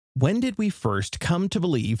When did we first come to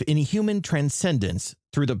believe in human transcendence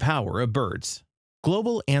through the power of birds?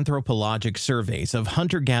 Global anthropologic surveys of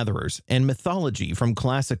hunter-gatherers and mythology from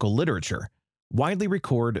classical literature widely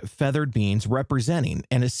record feathered beings representing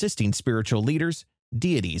and assisting spiritual leaders,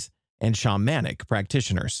 deities, and shamanic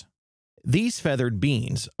practitioners. These feathered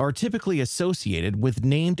beings are typically associated with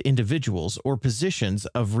named individuals or positions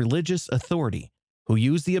of religious authority who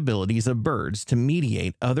use the abilities of birds to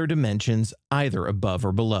mediate other dimensions either above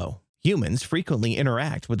or below. Humans frequently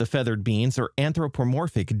interact with the feathered beings or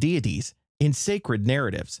anthropomorphic deities in sacred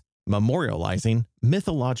narratives, memorializing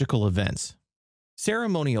mythological events.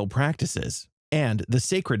 Ceremonial practices and the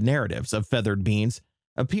sacred narratives of feathered beings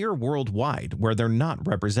appear worldwide where they're not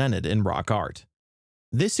represented in rock art.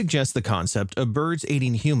 This suggests the concept of birds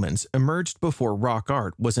aiding humans emerged before rock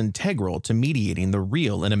art was integral to mediating the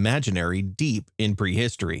real and imaginary deep in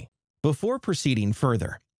prehistory. Before proceeding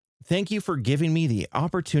further, thank you for giving me the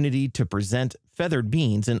opportunity to present feathered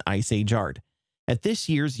beings in Ice Age art at this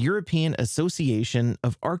year's European Association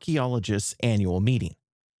of Archaeologists annual meeting.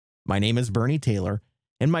 My name is Bernie Taylor,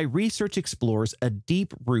 and my research explores a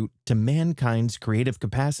deep root to mankind's creative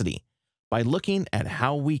capacity by looking at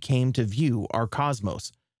how we came to view our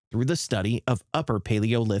cosmos through the study of Upper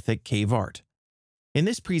Paleolithic cave art. In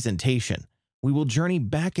this presentation, we will journey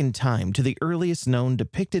back in time to the earliest known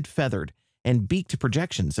depicted feathered and beaked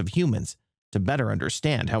projections of humans to better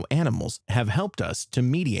understand how animals have helped us to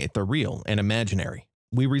mediate the real and imaginary.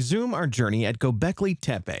 We resume our journey at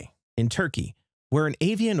Göbeklitepe in Turkey, where an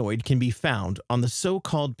avianoid can be found on the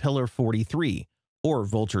so-called Pillar 43, or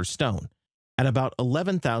Vulture Stone, at about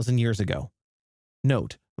 11,000 years ago.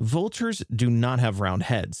 Note, vultures do not have round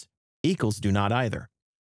heads. Eagles do not either.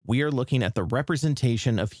 We are looking at the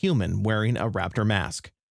representation of human wearing a raptor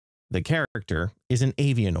mask. The character is an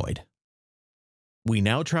avianoid. We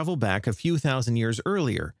now travel back a few thousand years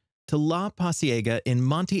earlier to La Pasiega in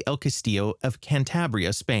Monte El Castillo of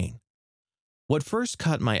Cantabria, Spain. What first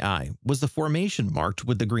caught my eye was the formation marked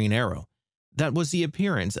with the green arrow. That was the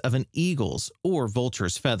appearance of an eagle's or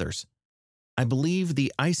vulture's feathers. I believe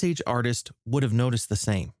the Ice Age artist would have noticed the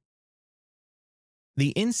same. The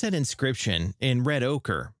inset inscription in red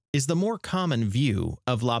ochre is the more common view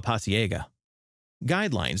of La Pasiega.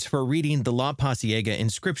 Guidelines for reading the La Pasiega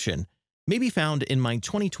inscription may be found in my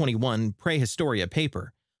 2021 Prehistoria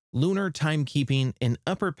paper, Lunar Timekeeping in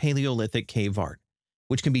Upper Paleolithic Cave Art,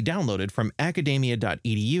 which can be downloaded from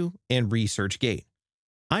academia.edu and ResearchGate.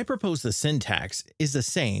 I propose the syntax is the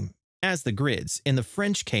same as the grids in the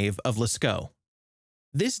French cave of Lascaux.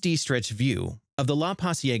 This de-stretched view of the La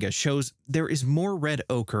Pasiega shows there is more red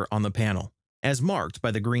ochre on the panel, as marked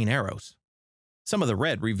by the green arrows. Some of the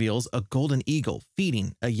red reveals a golden eagle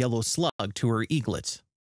feeding a yellow slug to her eaglets.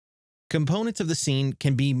 Components of the scene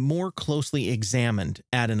can be more closely examined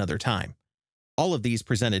at another time. All of these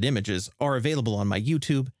presented images are available on my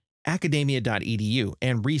YouTube, academia.edu,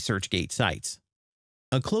 and ResearchGate sites.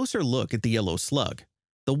 A closer look at the yellow slug.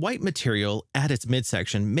 The white material at its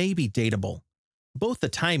midsection may be dateable. Both the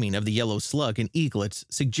timing of the yellow slug and eaglets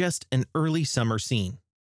suggest an early summer scene.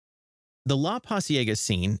 The La Pasiega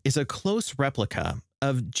scene is a close replica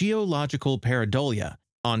of geological pareidolia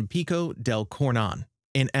on Pico del Cornan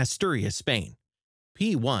in Asturias, Spain.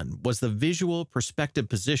 P1 was the visual perspective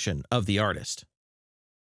position of the artist.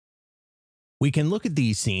 We can look at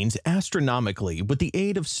these scenes astronomically with the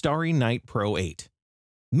aid of Starry Night Pro 8.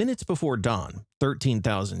 Minutes before dawn,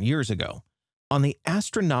 13,000 years ago, on the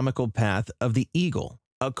astronomical path of the eagle,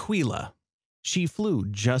 Aquila, she flew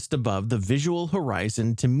just above the visual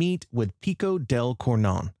horizon to meet with Pico del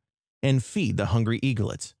Cornan and feed the hungry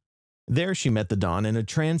eaglets. There she met the dawn in a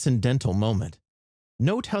transcendental moment.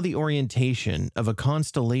 Note how the orientation of a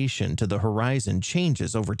constellation to the horizon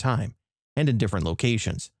changes over time and in different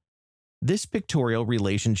locations. This pictorial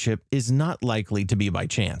relationship is not likely to be by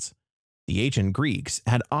chance. The ancient Greeks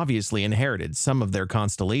had obviously inherited some of their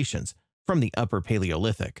constellations from the Upper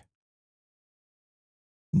Paleolithic.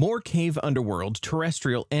 More cave underworld,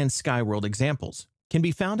 terrestrial, and skyworld examples can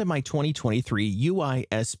be found in my 2023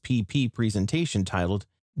 UISPP presentation titled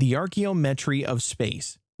The Archaeometry of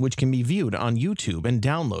Space, which can be viewed on YouTube and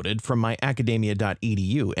downloaded from my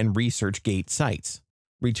academia.edu and ResearchGate sites.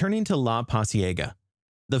 Returning to La Pasiega,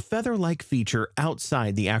 the feather-like feature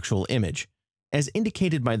outside the actual image, as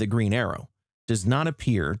indicated by the green arrow, does not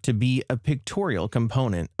appear to be a pictorial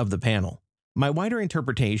component of the panel. My wider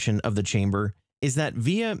interpretation of the chamber is that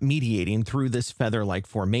via mediating through this feather-like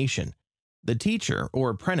formation, the teacher or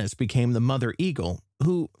apprentice became the mother eagle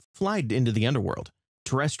who flied into the underworld,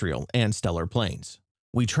 terrestrial and stellar planes.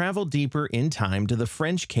 We travel deeper in time to the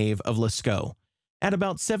French cave of Lascaux at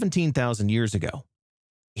about 17,000 years ago.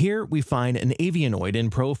 Here we find an avianoid in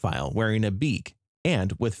profile wearing a beak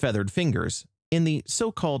and with feathered fingers in the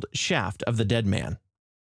so-called shaft of the dead man.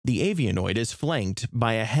 The avianoid is flanked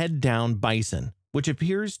by a head-down bison, which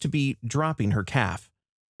appears to be dropping her calf,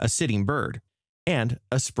 a sitting bird, and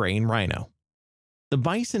a spraying rhino. The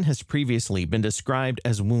bison has previously been described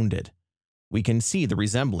as wounded. We can see the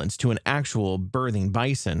resemblance to an actual birthing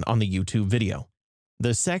bison on the YouTube video.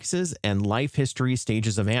 The sexes and life history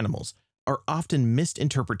stages of animals are often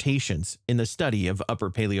misinterpretations in the study of Upper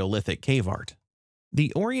Paleolithic cave art.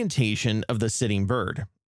 The orientation of the sitting bird,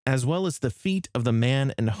 as well as the feet of the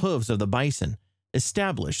man and hooves of the bison,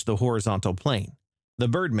 establish the horizontal plane. The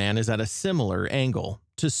birdman is at a similar angle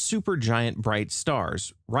to supergiant bright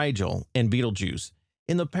stars, Rigel and Betelgeuse,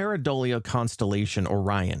 in the Pareidolia constellation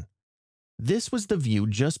Orion. This was the view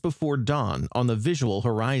just before dawn on the visual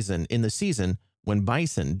horizon in the season when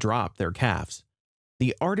bison dropped their calves.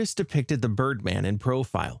 The artist depicted the birdman in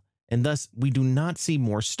profile, and thus we do not see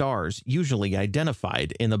more stars usually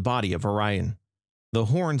identified in the body of Orion. The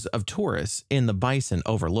horns of Taurus in the bison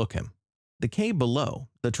overlook him. The cave below,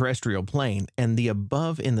 the terrestrial plane, and the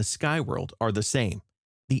above in the sky world are the same.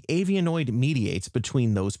 The avianoid mediates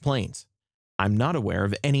between those planes. I'm not aware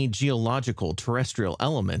of any geological terrestrial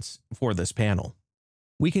elements for this panel.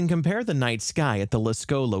 We can compare the night sky at the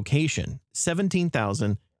Lascaux location,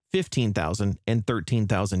 17,000, 15,000, and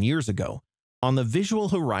 13,000 years ago, on the visual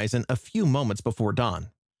horizon a few moments before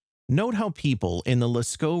dawn. Note how people in the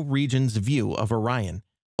Lascaux region's view of Orion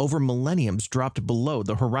over millenniums dropped below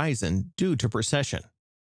the horizon due to precession.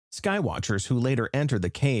 Skywatchers who later entered the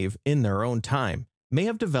cave in their own time may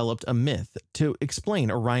have developed a myth to explain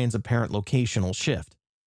Orion's apparent locational shift.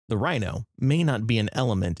 The rhino may not be an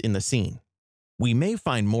element in the scene. We may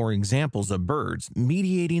find more examples of birds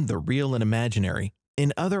mediating the real and imaginary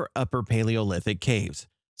in other Upper Paleolithic caves,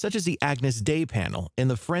 such as the Agnus Dei panel in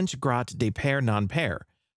the French Grotte des Pères Non-Pères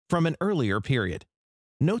from an earlier period.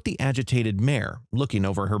 Note the agitated mare looking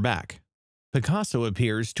over her back. Picasso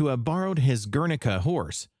appears to have borrowed his Guernica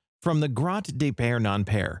horse from the Grotte des Pères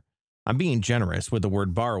Non-Pères. I'm being generous with the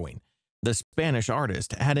word borrowing. The Spanish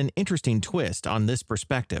artist had an interesting twist on this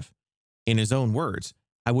perspective. In his own words,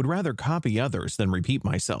 I would rather copy others than repeat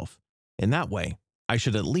myself. In that way, I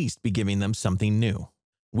should at least be giving them something new.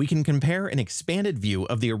 We can compare an expanded view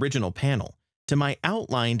of the original panel to my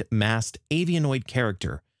outlined masked avianoid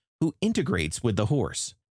character who integrates with the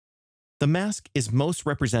horse. The mask is most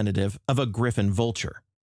representative of a griffin vulture.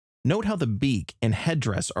 Note how the beak and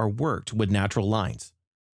headdress are worked with natural lines.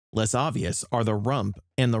 Less obvious are the rump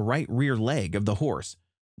and the right rear leg of the horse,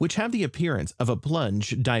 which have the appearance of a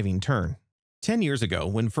plunge diving turn. 10 years ago,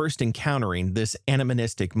 when first encountering this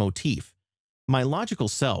animistic motif, my logical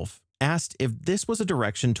self asked if this was a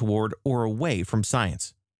direction toward or away from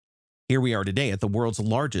science. Here we are today at the world's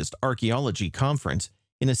largest archaeology conference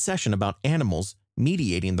in a session about animals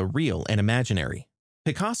mediating the real and imaginary.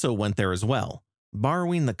 Picasso went there as well,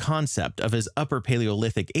 borrowing the concept of his Upper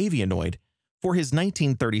Paleolithic avianoid for his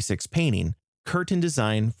 1936 painting, Curtain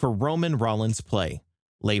Design for Roman Rolland's play,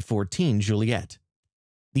 Les 14 Juliette.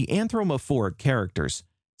 The anthropomorphic characters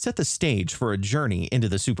set the stage for a journey into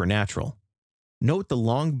the supernatural. Note the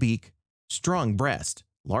long beak, strong breast,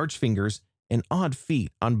 large fingers, and odd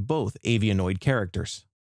feet on both avianoid characters.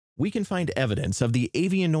 We can find evidence of the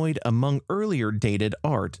avianoid among earlier dated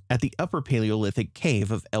art at the Upper Paleolithic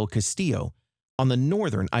cave of El Castillo on the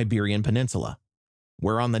northern Iberian Peninsula,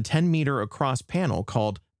 where on the 10-meter across panel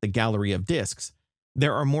called the Gallery of Discs,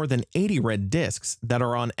 there are more than 80 red discs that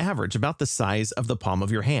are on average about the size of the palm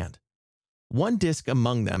of your hand. One disc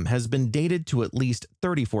among them has been dated to at least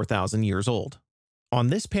 34,000 years old. On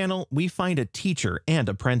this panel, we find a teacher and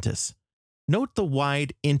apprentice. Note the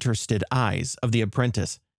wide, interested eyes of the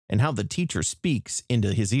apprentice and how the teacher speaks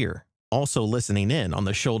into his ear. Also listening in on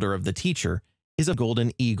the shoulder of the teacher is a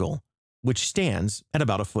golden eagle, which stands at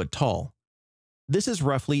about a foot tall. This is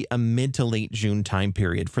roughly a mid to late June time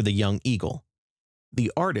period for the young eagle.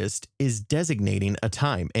 The artist is designating a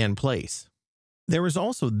time and place. There is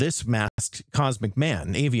also this masked cosmic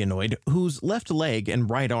man, avianoid, whose left leg and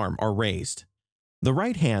right arm are raised. The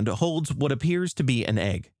right hand holds what appears to be an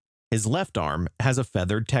egg. His left arm has a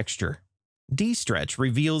feathered texture. D-stretch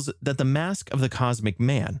reveals that the mask of the cosmic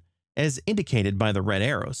man, as indicated by the red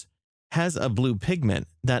arrows, has a blue pigment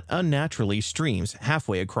that unnaturally streams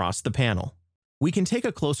halfway across the panel. We can take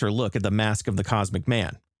a closer look at the mask of the cosmic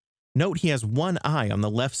man. Note he has one eye on the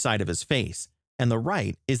left side of his face, and the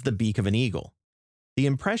right is the beak of an eagle. The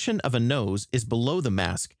impression of a nose is below the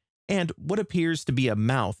mask, and what appears to be a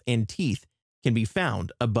mouth and teeth can be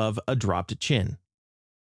found above a dropped chin.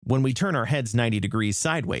 When we turn our heads 90 degrees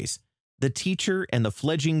sideways, the teacher and the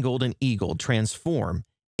fledgling golden eagle transform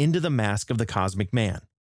into the mask of the cosmic man.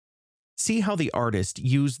 See how the artist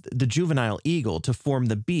used the juvenile eagle to form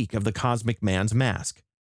the beak of the cosmic man's mask.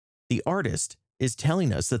 The artist is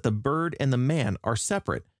telling us that the bird and the man are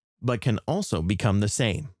separate, but can also become the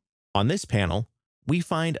same. On this panel, we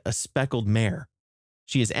find a speckled mare.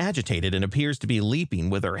 She is agitated and appears to be leaping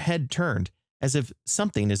with her head turned as if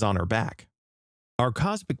something is on her back. Our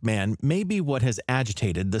cosmic man may be what has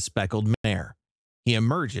agitated the speckled mare. He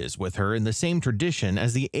emerges with her in the same tradition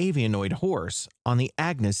as the avianoid horse on the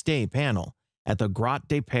Agnus Dei panel at the Grotte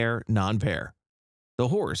des Pères non-Père. The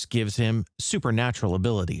horse gives him supernatural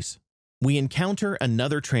abilities. We encounter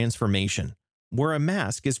another transformation, where a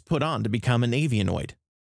mask is put on to become an avianoid.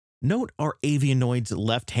 Note our avianoid's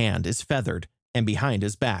left hand is feathered and behind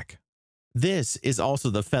his back. This is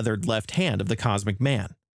also the feathered left hand of the cosmic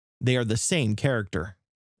man. They are the same character.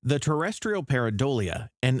 The terrestrial pareidolia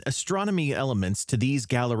and astronomy elements to these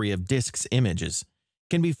gallery of discs images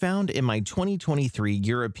can be found in my 2023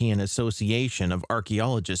 European Association of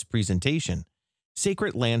Archaeologists presentation,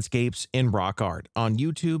 Sacred Landscapes in Rock Art, on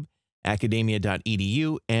YouTube,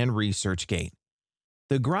 academia.edu, and ResearchGate.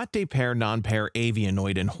 The Grotte des Pères non-Père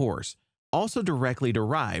avianoid and horse also directly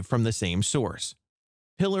derive from the same source.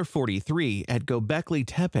 Pillar 43 at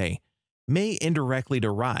Göbeklitepe may indirectly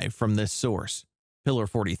derive from this source. Pillar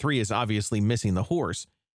 43 is obviously missing the horse,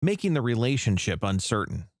 making the relationship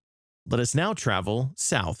uncertain. Let us now travel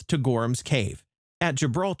south to Gorham's Cave at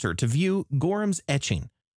Gibraltar to view Gorham's etching,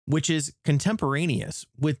 which is contemporaneous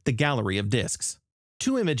with the Gallery of Discs.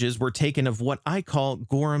 Two images were taken of what I call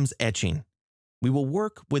Gorham's etching. We will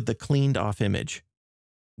work with the cleaned-off image.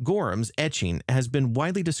 Gorham's etching has been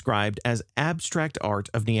widely described as abstract art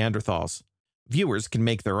of Neanderthals. Viewers can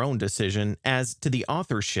make their own decision as to the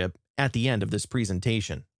authorship at the end of this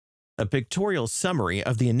presentation. A pictorial summary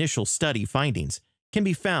of the initial study findings can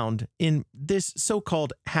be found in this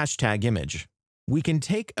so-called hashtag image. We can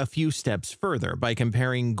take a few steps further by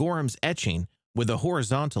comparing Gorham's etching with the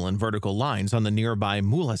horizontal and vertical lines on the nearby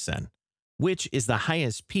Mulhacen, which is the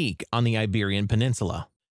highest peak on the Iberian Peninsula.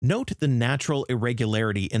 Note the natural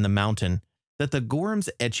irregularity in the mountain that the Gorham's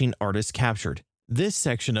etching artist captured. This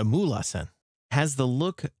section of Mulhacen has the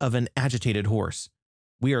look of an agitated horse.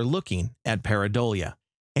 We are looking at pareidolia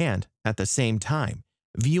and, at the same time,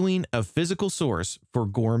 viewing a physical source for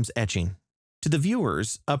Gorham's etching. To the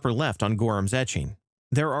viewers upper left on Gorham's etching,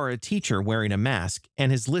 there are a teacher wearing a mask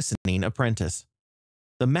and his listening apprentice.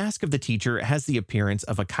 The mask of the teacher has the appearance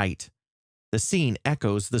of a kite. The scene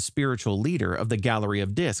echoes the spiritual leader of the Gallery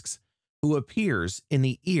of Discs, who appears in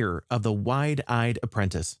the ear of the wide-eyed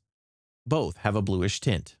apprentice. Both have a bluish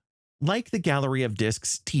tint. Like the Gallery of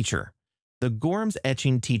Discs teacher, the Gorham's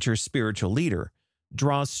etching teacher's spiritual leader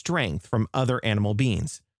draws strength from other animal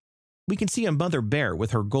beings. We can see a mother bear with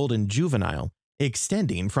her golden juvenile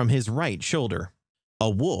extending from his right shoulder. A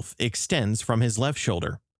wolf extends from his left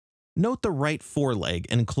shoulder. Note the right foreleg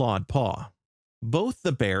and clawed paw. Both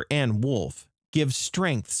the bear and wolf give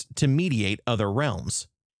strengths to mediate other realms.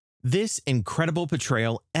 This incredible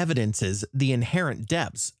portrayal evidences the inherent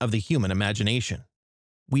depths of the human imagination.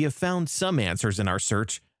 We have found some answers in our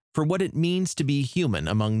search for what it means to be human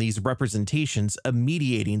among these representations of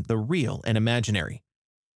mediating the real and imaginary,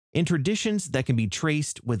 in traditions that can be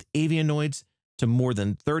traced with avianoids to more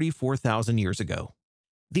than 34,000 years ago.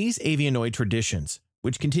 These avianoid traditions,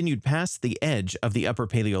 which continued past the edge of the Upper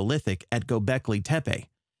Paleolithic at Göbeklitepe,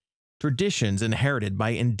 traditions inherited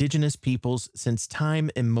by indigenous peoples since time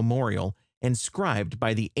immemorial and scribed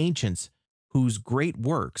by the ancients whose great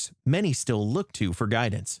works many still look to for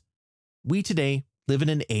guidance. We today live in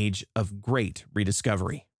an age of great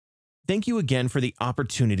rediscovery. Thank you again for the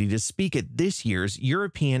opportunity to speak at this year's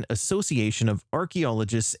European Association of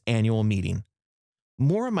Archaeologists annual meeting.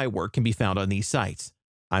 More of my work can be found on these sites.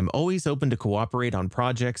 I'm always open to cooperate on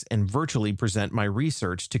projects and virtually present my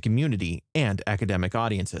research to community and academic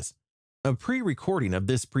audiences. A pre-recording of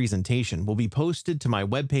this presentation will be posted to my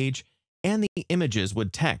webpage, and the images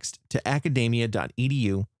with text to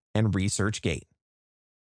academia.edu and ResearchGate.